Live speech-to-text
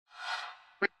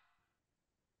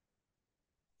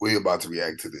We're about to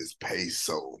react to this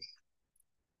Payso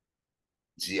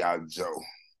G.I. Joe.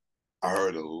 I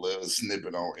heard a little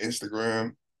snippet on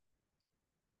Instagram.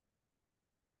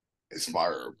 It's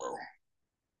fire, bro.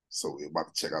 So we're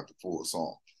about to check out the full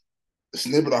song. The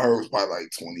snippet I heard was probably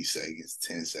like 20 seconds,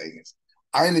 10 seconds.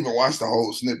 I didn't even watch the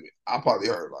whole snippet. I probably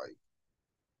heard like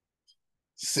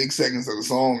 6 seconds of the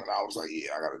song, and I was like, yeah,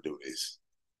 I gotta do this.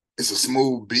 It's a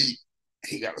smooth beat.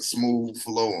 He got a smooth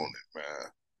flow on it,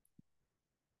 man.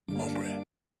 Hombre.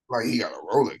 Like he got a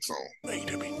Rolex on. Made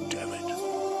to be damn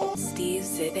Steve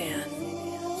Zidane.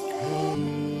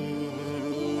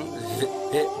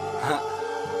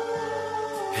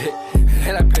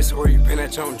 Hit that Payso where you been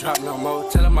at, you don't drop no more.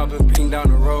 Tell him I've been beating down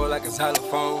the road like a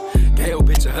xylophone. Gay old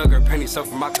bitch a hug, her penny so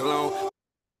from my cologne.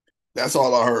 That's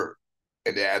all I heard.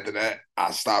 And then after that,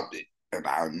 I stopped it. And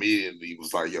I immediately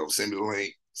was like, yo, send me the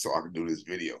link so I can do this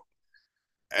video.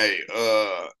 Hey,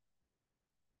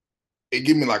 it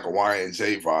give me like a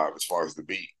Y&J vibe as far as the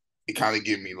beat. It kind of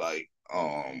give me like,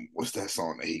 what's that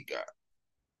song that he got?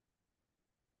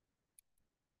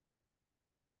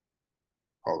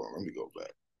 Hold on, let me go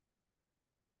back.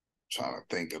 Trying to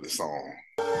think of the song.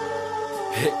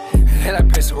 Hit that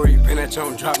Payso where you been at, you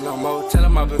don't drop no more. Tell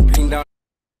him I've been beating down.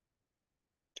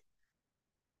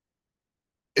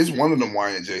 It's one of them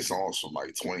Y&J songs from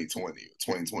like 2020 or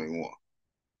 2021.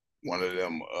 One of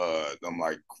them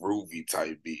like groovy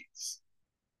type beats.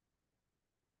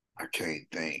 I can't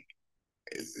think.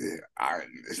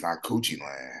 It's not Coochie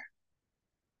Land.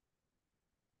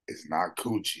 It's not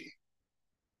Coochie.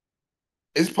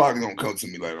 It's probably gonna come to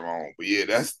me later on. But yeah,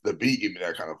 that's the beat give me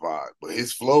that kind of vibe. But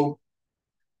his flow,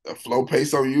 the flow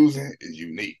Payso using is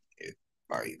unique.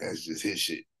 Like that's just his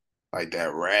shit. Like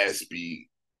that raspy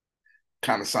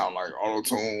kind of sound like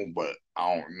auto-tune, but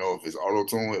I don't know if it's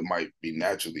auto-tune. It might be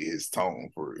naturally his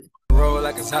tone for real. Roll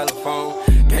like a xylophone.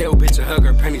 Gay old bitch a hug,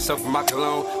 her penny so from my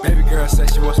cologne. Baby girl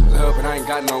says she wants some love, but I ain't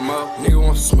got no more. Nigga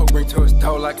wants to smoke, bring to his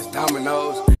toe like it's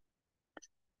dominoes.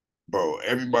 Bro,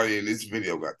 everybody in this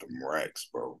video got them racks,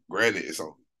 bro. Granted, it's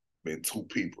only been 2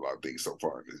 people, I think, so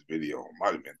far in this video. It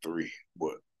might have been 3,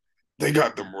 but they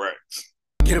got them racks.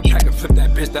 Get a pack and flip that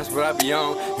bitch, that's what I be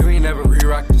on. You ain't never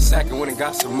re-rock the sack and went and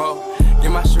got some more. Get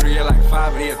my shooter, yeah, like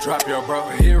 5 and he'll drop your bro.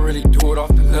 He'll really do it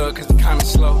off the love, cause he kinda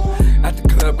slow. At the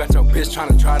club, got your bitch trying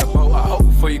to try the boat. I hope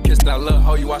before you kiss that little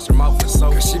hoe, you wash her mouth for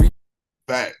soap. Cause she be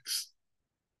Facts.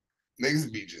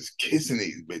 Niggas be just kissing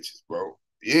these bitches, bro.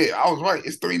 Yeah, I was right.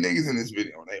 It's 3 niggas in this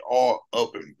video, and they all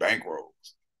up in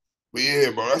bankrolls. But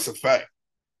yeah, bro, that's a fact.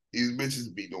 These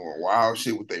bitches be doing wild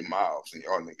shit with their mouths, and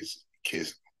y'all niggas just be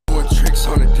kissing. doing tricks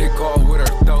on the dick all with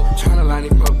her throat. Tryna line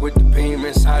him up with the beam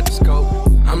inside the scope.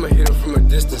 I'ma hit him from a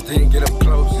distance, then get up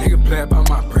close. Nigga play about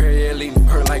my prayer, yeah, leave him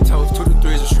hurt like toast. 2 to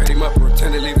 3s and straight him up and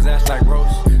pretend to leave his ass like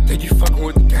roast. Think you fucking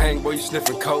with the gang, boy, you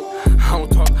sniffing coke. I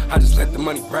don't talk, I just let the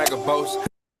money brag or boast.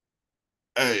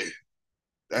 Hey,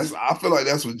 I feel like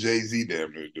that's what Jay-Z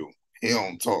damn near do. He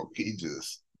don't talk. He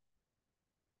just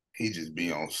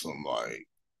be on some like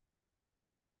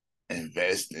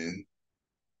investing,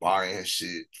 buying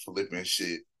shit, flipping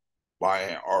shit,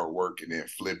 buying artwork and then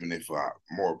flipping it for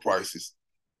more prices,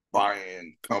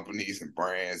 buying companies and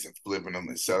brands and flipping them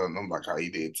and selling them like how he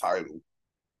did Tidal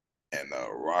and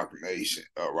Rock Nation,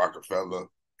 Rockefeller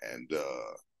and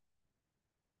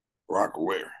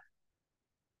Rockaware.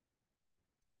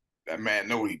 That man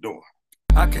know what he doing.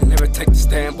 I can never take the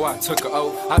stand, boy, I took a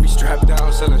oath. I be strapped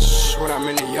down, selling shh when I'm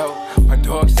in the yo. My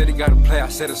dog said he gotta play, I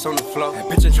said it's on the floor. That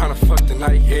bitch ain't tryna fuck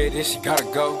tonight, yeah, then she gotta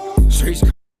go. Streets.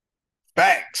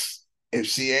 Facts. If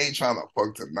she ain't trying to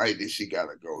fuck tonight, then she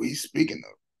gotta go. He's speaking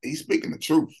the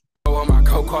truth. Oh, my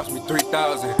coat cost me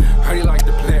 3,000. Heard he like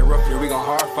to play it rough, yeah, we gon'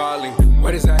 hard falling.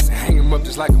 Wet his ass and hang him up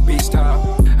just like a beach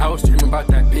towel. I was dreaming about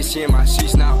that bitch, she in my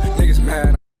sheets now. Niggas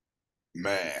mad.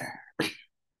 Man,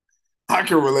 I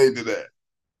can relate to that.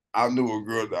 I knew a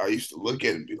girl that I used to look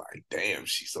at and be like, damn,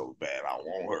 she's so bad, I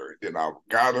want her. Then I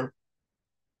got her.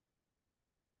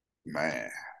 Man,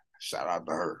 shout out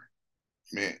to her.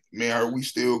 Man, me and her, we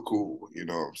still cool. You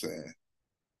know what I'm saying?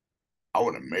 I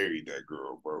would have married that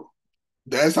girl, bro.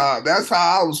 That's how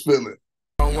I was feeling.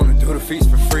 I don't wanna do the feast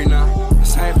for free now. The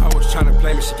same hoe was trying to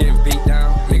play me, she getting beat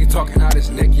down. Nigga talking out his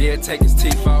neck, yeah, take his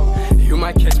teeth out. You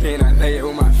might catch me and I lay it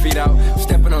with my feet out.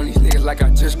 Stepping on these niggas like I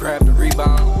just grabbed a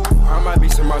rebound. Or I might be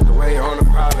some out the way on a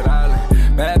private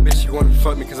island. Bad bitch, you wanna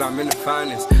fuck me cause I'm in the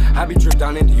finest. I be dripped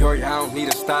down in Dior, yeah, I don't need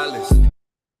a stylist.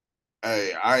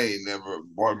 Hey, I ain't never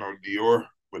bought no Dior,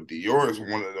 but Dior is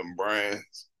one of them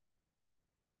brands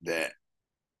that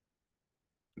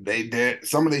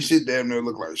some of their shit damn near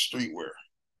look like streetwear.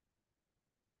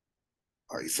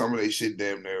 Like some of their shit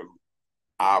damn near,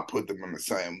 I'll put them on the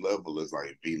same level as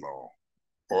like V-Long,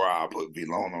 or I'll put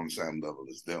V-Long on the same level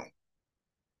as them.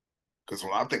 Because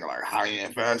when I think of like high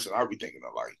end fashion, I be thinking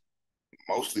of like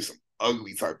mostly some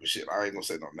ugly type of shit. I ain't gonna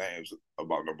say no names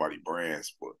about nobody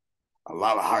brands, but a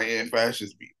lot of high end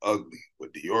fashions be ugly.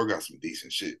 But Dior got some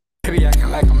decent shit. Baby acting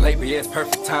like I'm late, but yeah, it's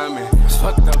perfect timing. Was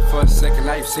fucked up for a second,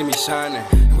 now you see me shining.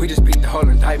 We just beat the whole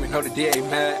indictment, no the DA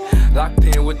mad. Locked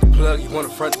in with the plug, you wanna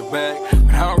front the bag.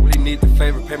 But I don't really need the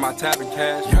favor, pay my tab in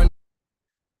cash.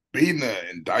 Beating an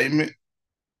indictment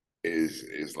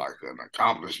is like an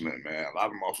accomplishment, man. A lot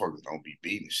of motherfuckers don't be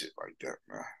beating shit like that,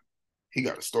 man. He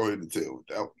got a story to tell with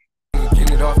that one.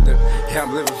 Getting it off the, yeah,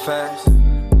 I'm living fast.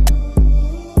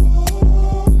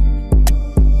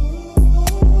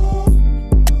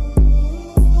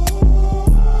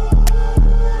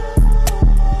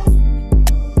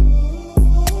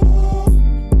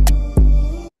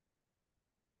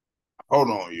 Hold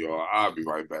on, y'all. I'll be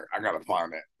right back. I gotta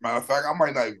find that. Matter of fact, I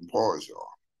might not even pause, y'all.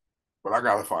 But I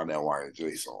gotta find that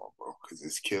Y&J song, bro, because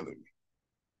it's killing me.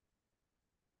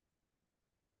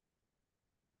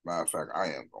 Matter of fact, I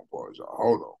am gonna pause, y'all.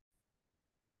 Hold on.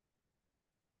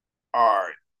 All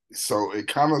right. So it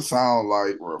kind of sounds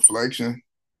like Reflection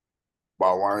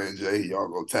by Y&J. Y'all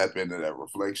go tap into that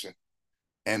Reflection.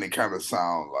 And it kind of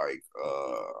sounds like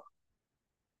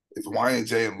it's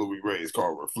Y&J and Louis Ray. It's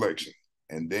called Reflection.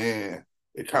 And then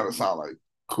it kind of sounds like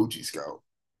Coochie Scout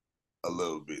a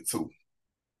little bit too.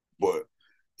 But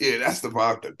yeah, that's the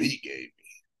vibe the beat gave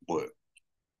me. But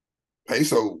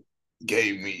Payso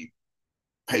gave me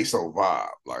Payso vibe.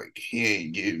 Like he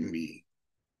ain't giving me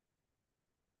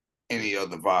any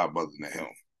other vibe other than him.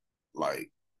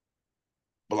 Like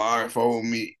blindfold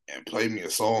me and play me a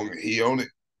song and he on it,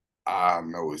 I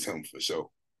know it's him for sure.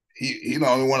 He the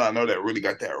only one I know that really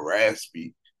got that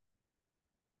raspy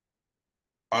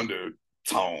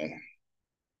undertone.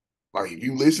 Like if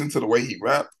you listen to the way he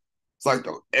rap, it's like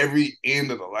every end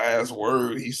of the last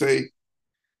word he say,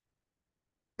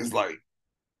 it's like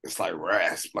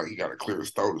rasp, like he got to clear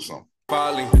his throat or something.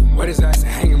 Falling, wet his ass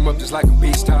and hang him up just like a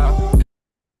beach towel.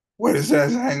 Wet his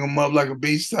ass and hang him up like a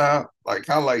beach towel, like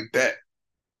kind of like that.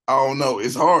 I don't know.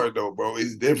 It's hard though, bro.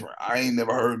 It's different. I ain't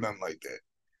never heard nothing like that.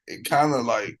 It kind of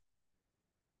like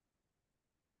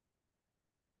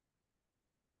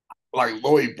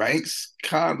Lloyd Banks,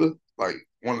 kind of like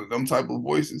one of them type of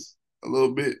voices, a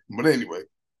little bit. But anyway,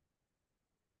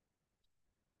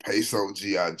 Payso,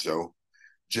 G.I. Joe,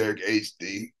 Jerick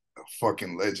HD, a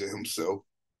fucking legend himself,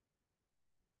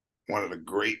 one of the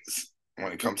greats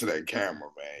when it comes to that camera,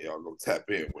 man. Y'all go tap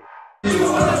in with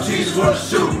it. Jesus wanna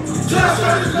shoot. Just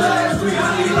heard his last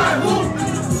 300 like whoop.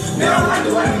 They don't like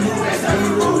the way we move, that's how we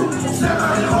rule. Step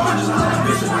out in the oranges, I'm like,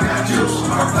 bitch, I got juice.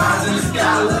 Our flies in the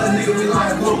sky, little nigga, we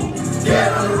like whoop.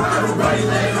 Get on the ride, we'll run your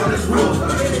leg on this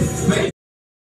roof.